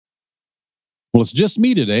Well, it's just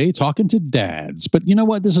me today talking to dads. But you know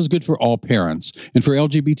what? This is good for all parents and for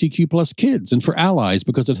LGBTQ plus kids and for allies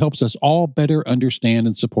because it helps us all better understand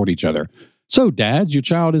and support each other. So, dads, your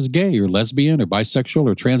child is gay or lesbian or bisexual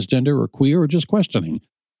or transgender or queer or just questioning.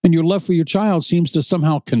 And your love for your child seems to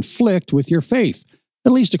somehow conflict with your faith,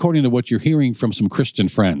 at least according to what you're hearing from some Christian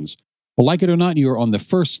friends. Well, like it or not, you are on the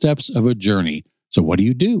first steps of a journey. So what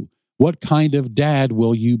do? What kind of dad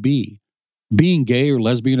will you be? Being gay or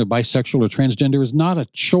lesbian or bisexual or transgender is not a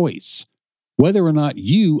choice. Whether or not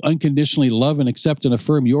you unconditionally love and accept and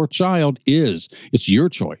affirm your child is. It's your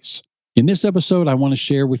choice. In this episode, I want to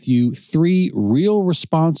share with you 3 real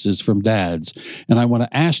responses from dads, and I want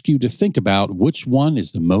to ask you to think about which one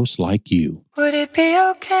is the most like you. Would it be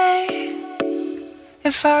okay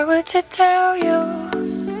if I were to tell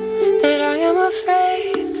you that I am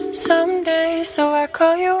afraid someday, so I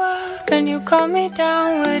call you up and you call me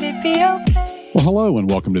down? Would it be okay? Well, hello and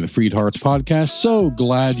welcome to the Freed Hearts Podcast. So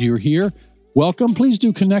glad you're here. Welcome. Please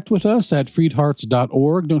do connect with us at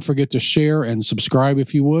freedhearts.org. Don't forget to share and subscribe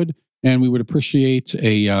if you would. And we would appreciate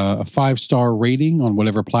a 5-star rating on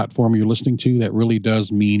whatever platform you're listening to. That really does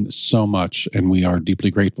mean so much, and we are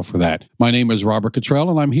deeply grateful for that. My name is Robert Cottrell,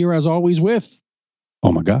 and I'm here as always with,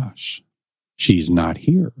 oh my gosh, she's not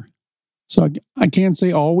here. So I can't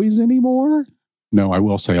say always anymore. No, I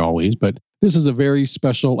will say always, but this is a very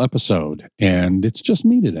special episode, and it's just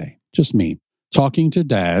me today, just me, talking to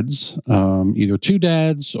dads, either to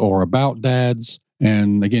dads or about dads.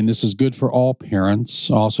 And again, this is good for all parents,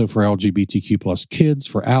 also for LGBTQ plus kids,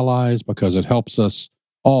 for allies, because it helps us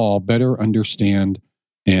all better understand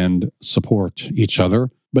and support each other.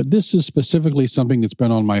 But this is specifically something that's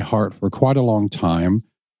been on my heart for quite a long time,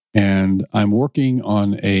 and I'm working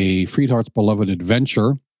on a Freed Hearts Beloved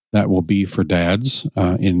adventure that will be for dads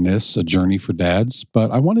in this, a journey for dads.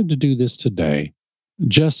 But I wanted to do this today,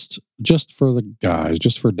 just for the guys,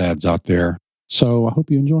 just for dads out there. So I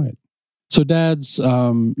hope you enjoy it. So dads,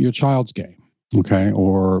 your child's gay, okay,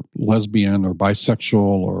 or lesbian or bisexual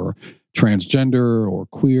or transgender or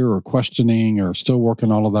queer or questioning or still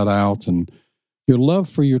working all of that out. And your love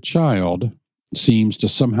for your child seems to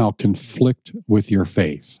somehow conflict with your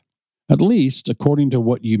faith, at least according to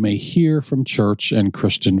what you may hear from church and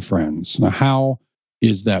Christian friends. Now, how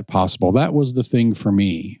is that possible? That was the thing for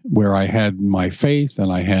me, where I had my faith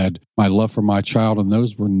and I had my love for my child, and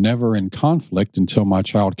those were never in conflict until my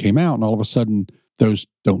child came out, and all of a sudden, those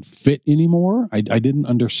don't fit anymore. I didn't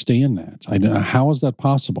understand that. How is that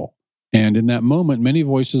possible? And in that moment, many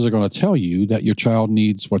voices are going to tell you that your child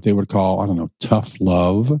needs what they would call, tough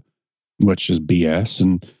love, which is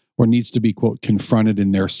BS, or needs to be, quote, confronted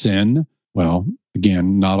in their sin. Well,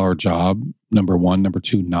 again, not our job, number one. Number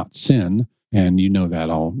two, not sin. And you know that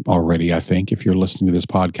already, I think, if you're listening to this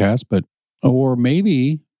podcast. Or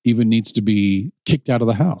maybe even needs to be kicked out of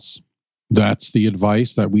the house. That's the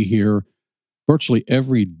advice that we hear virtually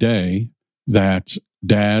every day, that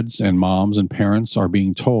dads and moms and parents are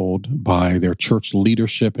being told by their church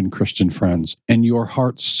leadership and Christian friends. And your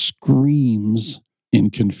heart screams in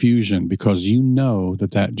confusion because you know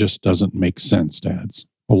that just doesn't make sense, dads.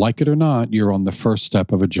 Well, like it or not, you're on the first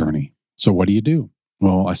step of a journey. So what do?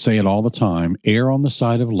 Well, I say it all the time, err on the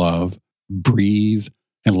side of love, breathe,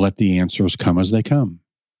 and let the answers come as they come.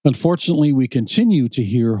 Unfortunately, we continue to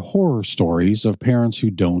hear horror stories of parents who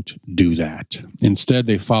don't do that. Instead,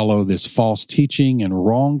 they follow this false teaching and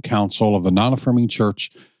wrong counsel of the non-affirming church,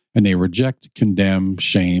 and they reject, condemn,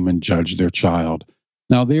 shame, and judge their child.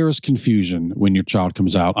 Now, there is confusion when your child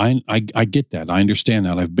comes out. I get that. I understand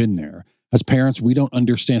that. I've been there. As parents, we don't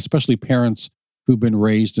understand, especially parents who've been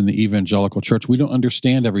raised in the evangelical church. We don't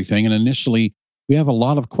understand everything. And initially, we have a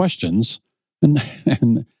lot of questions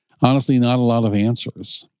and honestly, not a lot of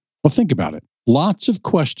answers. Well, think about it. Lots of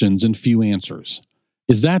questions and few answers.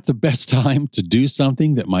 Is that the best time to do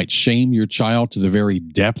something that might shame your child to the very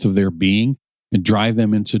depth of their being and drive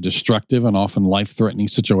them into destructive and often life-threatening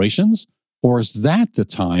situations? Or is that the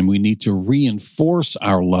time we need to reinforce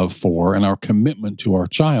our love for and our commitment to our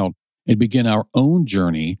child and begin our own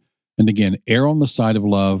journey? And again, err on the side of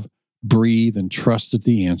love, breathe, and trust that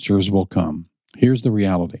the answers will come. Here's the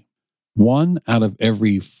reality. 1 out of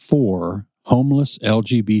every 4 homeless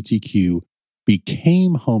LGBTQ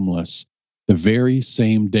became homeless the very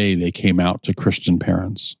same day they came out to Christian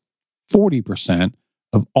parents. 40%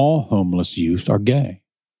 of all homeless youth are gay.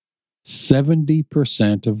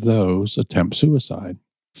 70% of those attempt suicide.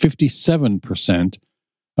 57%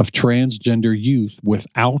 of transgender youth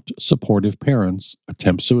without supportive parents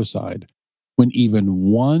attempt suicide. When even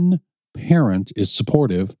one parent is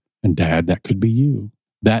supportive, and dad, that could be you,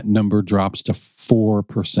 that number drops to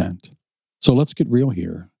 4%. So let's get real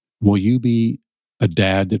here. Will you be a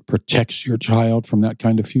dad that protects your child from that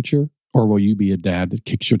kind of future? Or will you be a dad that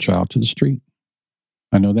kicks your child to the street?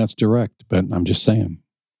 I know that's direct, but I'm just saying.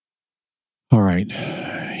 All right,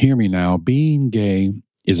 hear me now. Being gay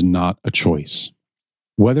is not a choice.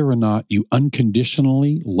 Whether or not you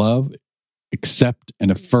unconditionally love, accept,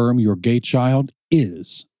 and affirm your gay child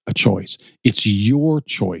is a choice. It's your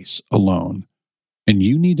choice alone. And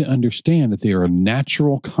you need to understand that there are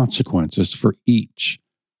natural consequences for each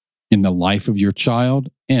in the life of your child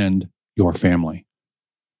and your family.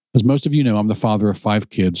 As most of you know, I'm the father of 5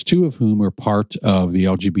 kids, 2 of whom are part of the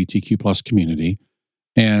LGBTQ plus community.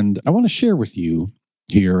 And I want to share with you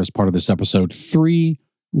here as part of this episode 3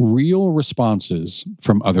 real responses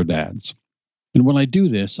from other dads. And when I do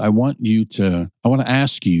this, I want to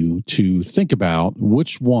ask you to think about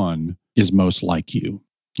which one is most like you.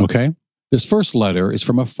 Okay? This first letter is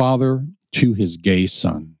from a father to his gay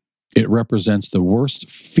son. It represents the worst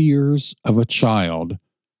fears of a child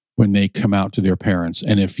when they come out to their parents.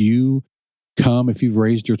 And if you've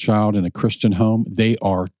raised your child in a Christian home, they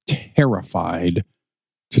are terrified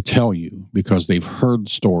to tell you because they've heard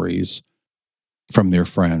stories from their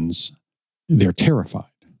friends. They're terrified.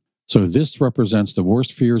 So this represents the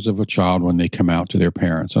worst fears of a child when they come out to their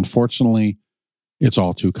parents. Unfortunately, it's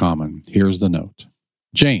all too common. Here's the note.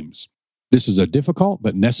 James, this is a difficult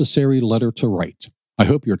but necessary letter to write. I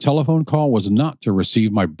hope your telephone call was not to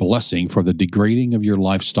receive my blessing for the degrading of your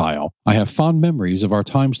lifestyle. I have fond memories of our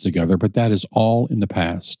times together, but that is all in the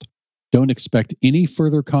past. Don't expect any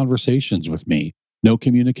further conversations with me. No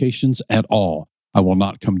communications at all. I will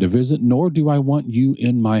not come to visit, nor do I want you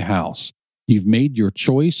in my house. You've made your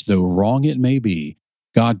choice, though wrong it may be.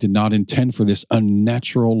 God did not intend for this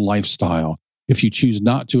unnatural lifestyle. If you choose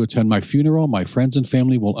not to attend my funeral, my friends and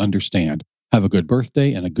family will understand. Have a good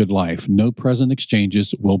birthday and a good life. No present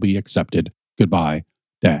exchanges will be accepted. Goodbye,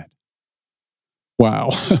 Dad. Wow.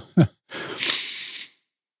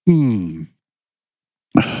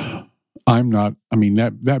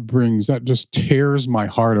 That just tears my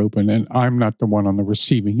heart open, and I'm not the one on the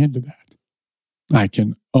receiving end of that. I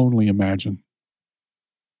can only imagine.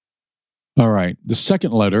 All right. The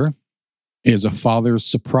second letter is a father's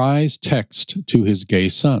surprise text to his gay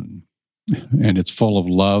son, and it's full of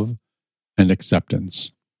love and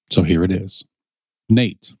acceptance. So here it is.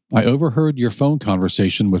 Nate, I overheard your phone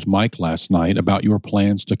conversation with Mike last night about your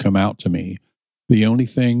plans to come out to me. The only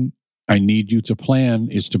thing I need you to plan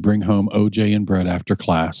is to bring home OJ and Brett after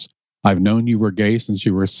class. I've known you were gay since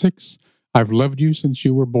you were 6. I've loved you since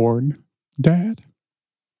you were born. Dad.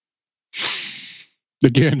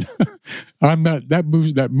 Again,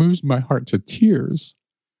 that moves my heart to tears.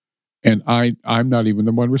 And I'm not even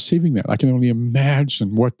the one receiving that. I can only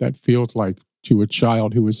imagine what that feels like to a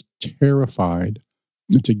child who is terrified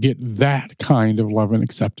to get that kind of love and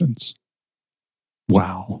acceptance.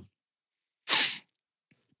 Wow.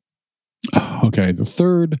 Okay, the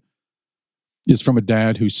third is from a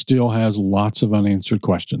dad who still has lots of unanswered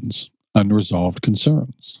questions, unresolved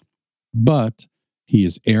concerns. But he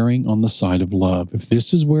is erring on the side of love. If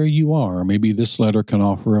this is where you are, maybe this letter can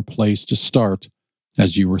offer a place to start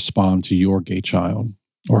as you respond to your gay child,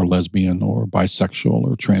 or lesbian, or bisexual,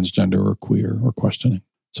 or transgender, or queer, or questioning.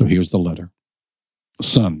 So here's the letter.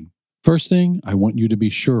 Son, first thing I want you to be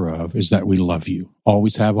sure of is that we love you.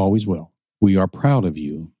 Always have, always will. We are proud of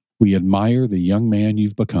you. We admire the young man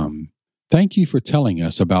you've become. Thank you for telling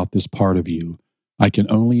us about this part of you. I can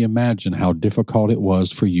only imagine how difficult it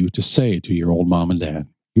was for you to say to your old mom and dad.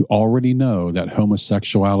 You already know that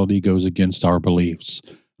homosexuality goes against our beliefs,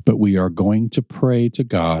 but we are going to pray to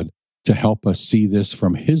God to help us see this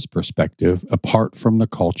from His perspective apart from the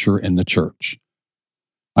culture and the church.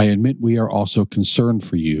 I admit we are also concerned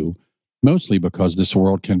for you, mostly because this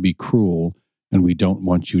world can be cruel and we don't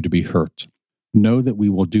want you to be hurt. Know that we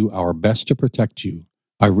will do our best to protect you.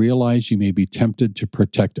 I realize you may be tempted to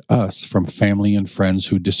protect us from family and friends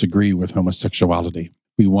who disagree with homosexuality.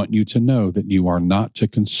 We want you to know that you are not to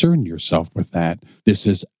concern yourself with that. This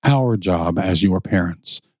is our job as your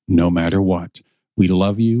parents, no matter what. We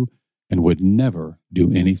love you and would never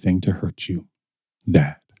do anything to hurt you.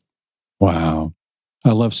 Dad. Wow.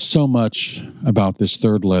 I love so much about this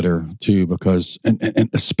third letter, too, because, and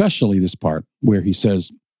especially this part where he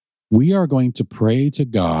says, we are going to pray to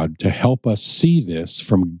God to help us see this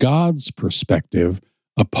from God's perspective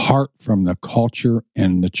apart from the culture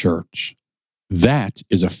and the church. That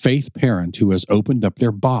is a faith parent who has opened up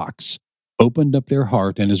their box, opened up their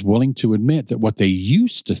heart, and is willing to admit that what they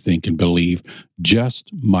used to think and believe just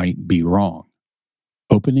might be wrong.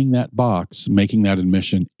 Opening that box, making that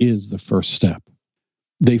admission is the first step.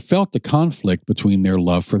 They felt the conflict between their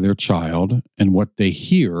love for their child and what they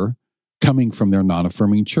hear coming from their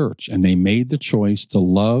non-affirming church. And they made the choice to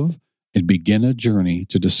love and begin a journey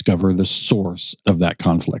to discover the source of that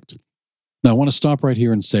conflict. Now, I want to stop right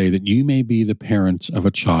here and say that you may be the parent of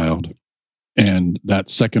a child, and that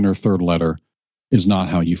second or third letter is not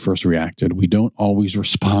how you first reacted. We don't always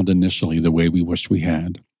respond initially the way we wish we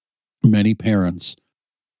had. Many parents,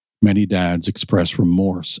 many dads express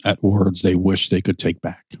remorse at words they wish they could take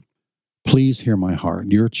back. Please hear my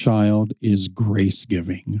heart. Your child is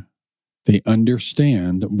grace-giving. They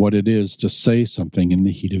understand what it is to say something in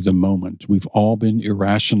the heat of the moment. We've all been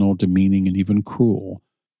irrational, demeaning, and even cruel.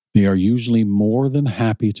 They are usually more than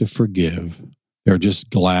happy to forgive. They're just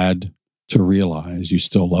glad to realize you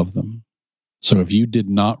still love them. So if you did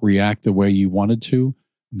not react the way you wanted to,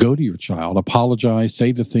 go to your child, apologize,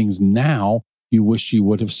 say the things now you wish you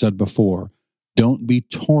would have said before. Don't be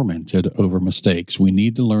tormented over mistakes. We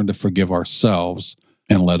need to learn to forgive ourselves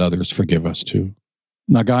and let others forgive us too.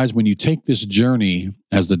 Now, guys, when you take this journey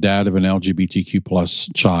as the dad of an LGBTQ plus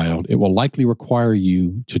child, it will likely require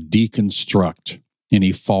you to deconstruct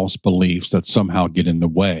any false beliefs that somehow get in the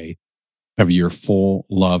way of your full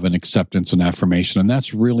love and acceptance and affirmation. And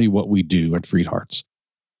that's really what we do at Freed Hearts.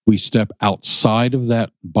 We step outside of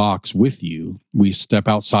that box with you. We step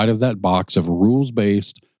outside of that box of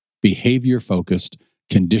rules-based, behavior-focused,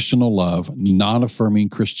 conditional love, non-affirming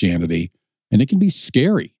Christianity. And it can be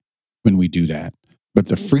scary when we do that. But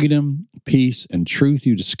the freedom, peace, and truth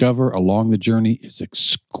you discover along the journey is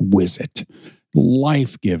exquisite,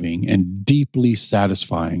 life-giving, and deeply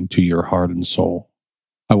satisfying to your heart and soul.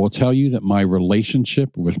 I will tell you that my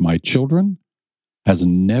relationship with my children has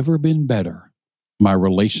never been better. My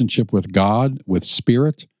relationship with God, with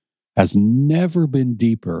Spirit, has never been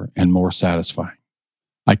deeper and more satisfying.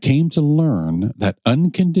 I came to learn that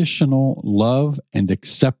unconditional love and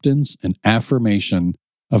acceptance and affirmation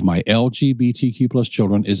of my LGBTQ plus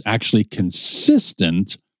children is actually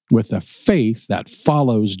consistent with a faith that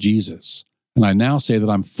follows Jesus. And I now say that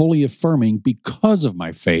I'm fully affirming because of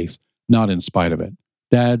my faith, not in spite of it.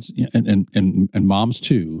 Dads and moms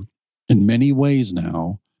too, in many ways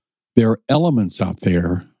now, there are elements out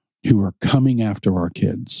there who are coming after our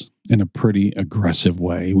kids in a pretty aggressive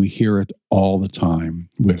way. We hear it all the time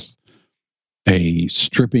with a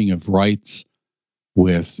stripping of rights,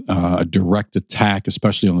 with a direct attack,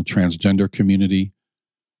 especially on the transgender community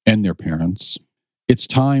and their parents. It's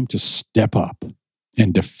time to step up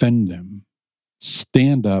and defend them.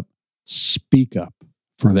 Stand up, speak up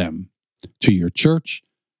for them to your church,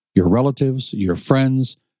 your relatives, your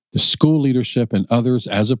friends, the school leadership, and others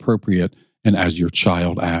as appropriate and as your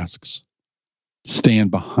child asks.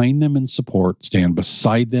 Stand behind them in support, stand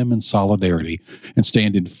beside them in solidarity, and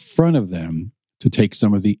stand in front of them to take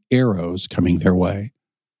some of the arrows coming their way.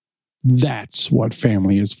 That's what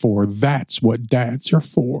family is for. That's what dads are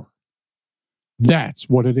for. That's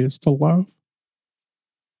what it is to love.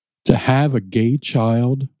 To have a gay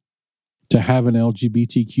child, to have an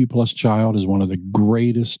LGBTQ plus child is one of the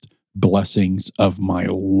greatest blessings of my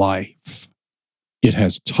life. It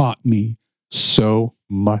has taught me so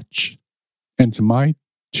much. And to my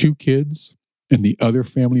 2 kids and the other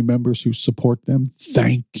family members who support them,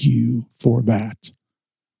 thank you for that.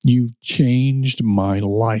 You've changed my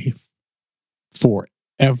life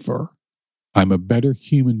forever. I'm a better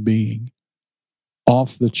human being,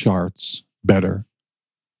 off the charts better.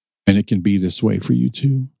 And it can be this way for you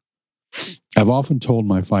too. I've often told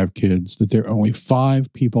my 5 kids that there are only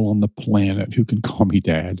 5 people on the planet who can call me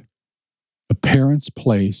dad. A parent's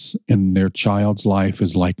place in their child's life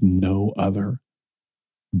is like no other.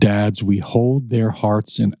 Dads, we hold their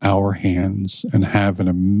hearts in our hands and have an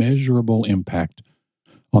immeasurable impact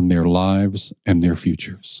on their lives and their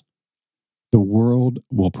futures. The world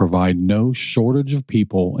will provide no shortage of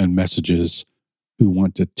people and messages who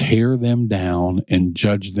want to tear them down and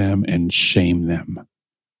judge them and shame them.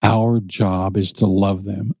 Our job is to love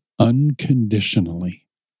them unconditionally,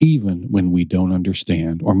 even when we don't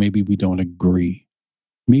understand, or maybe we don't agree,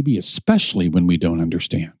 maybe especially when we don't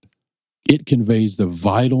understand. It conveys the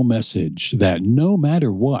vital message that no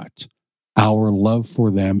matter what, our love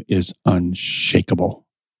for them is unshakable.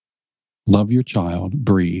 Love your child,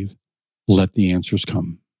 breathe, let the answers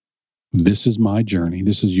come. This is my journey.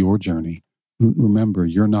 This is your journey. Remember,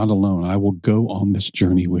 you're not alone. I will go on this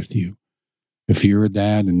journey with you. If you're a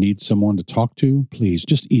dad and need someone to talk to, please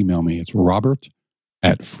just email me. It's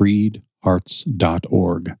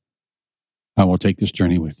robert@freedhearts.org. I will take this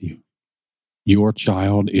journey with you. Your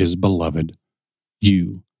child is beloved.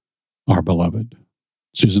 You are beloved.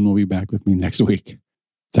 Susan will be back with me next week.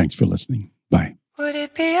 Thanks for listening. Bye. Would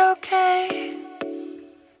it be okay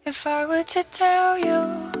if I were to tell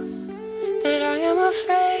you that I am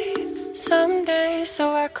afraid someday.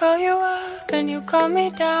 So I call you up and you call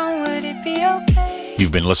me down. Would it be okay?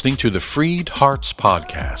 You've been listening to the Freed Hearts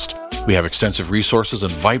Podcast. We have extensive resources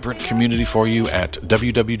and vibrant community for you at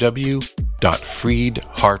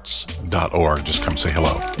www.freedhearts.org. Just come say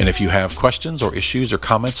hello. And if you have questions or issues or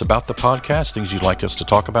comments about the podcast, things you'd like us to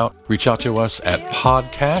talk about, reach out to us at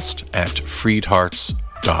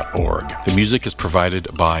podcast@freedhearts.org. The music is provided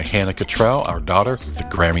by Hannah Cottrell, our daughter, the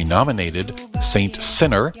Grammy-nominated Saint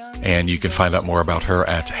Sinner, and you can find out more about her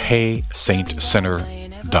at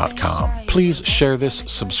HeySaintSinner.com. Please share this,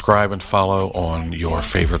 subscribe, and follow on your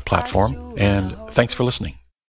favorite platform, and thanks for listening.